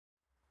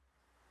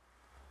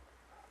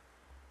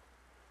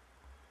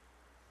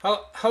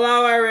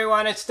Hello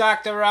everyone, it's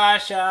Dr.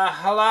 Rasha.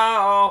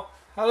 Hello.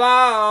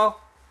 Hello.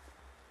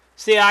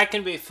 See, I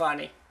can be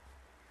funny.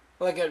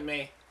 Look at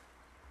me.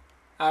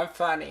 I'm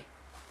funny.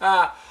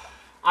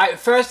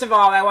 First of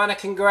all, I want to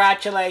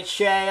congratulate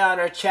Shay on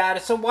her chat.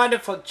 It's a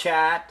wonderful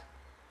chat.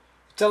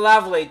 It's a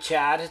lovely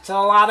chat. It's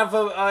a lot of,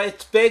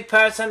 it's big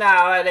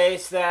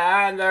personalities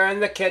there, and they're in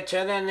the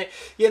kitchen, and,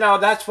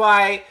 that's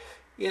why,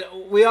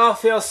 we all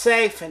feel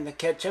safe in the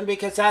kitchen,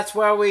 because that's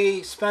where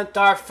we spent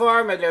our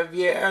formative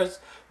years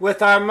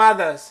with our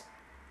mothers.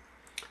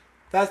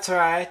 That's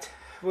right.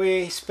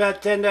 We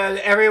spent in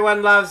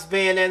everyone loves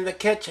being in the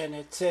kitchen.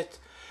 It's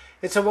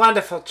a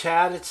wonderful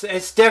chat.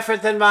 It's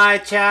different than my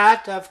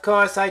chat. Of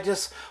course, I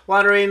just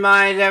want to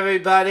remind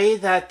everybody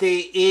that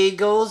the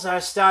eagles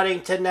are starting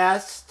to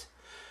nest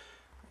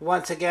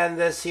once again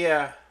this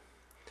year.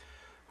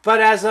 But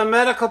as a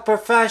medical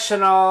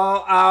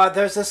professional,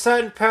 there's a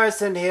certain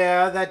person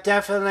here that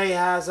definitely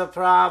has a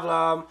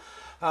problem,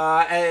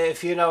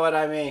 if you know what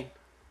I mean.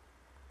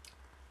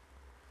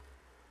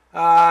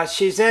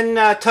 She's in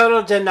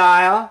total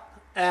denial,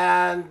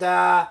 and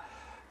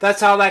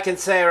that's all I can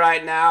say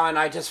right now. And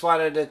I just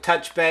wanted to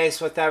touch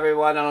base with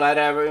everyone and let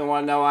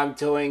everyone know I'm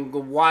doing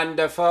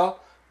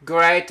wonderful.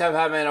 Great, I'm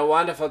having a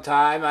wonderful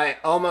time. I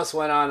almost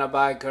went on a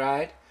bike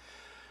ride.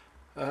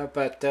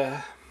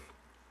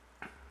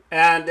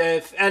 And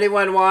if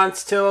anyone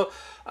wants to,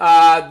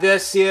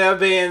 this year,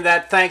 being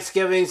that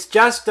Thanksgiving's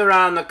just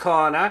around the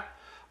corner,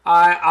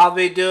 I'll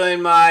be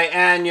doing my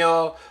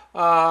annual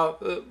car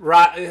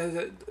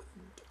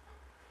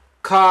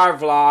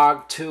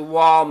vlog to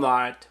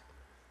Walmart.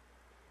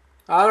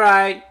 All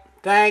right.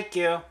 Thank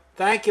you.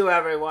 Thank you,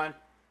 everyone.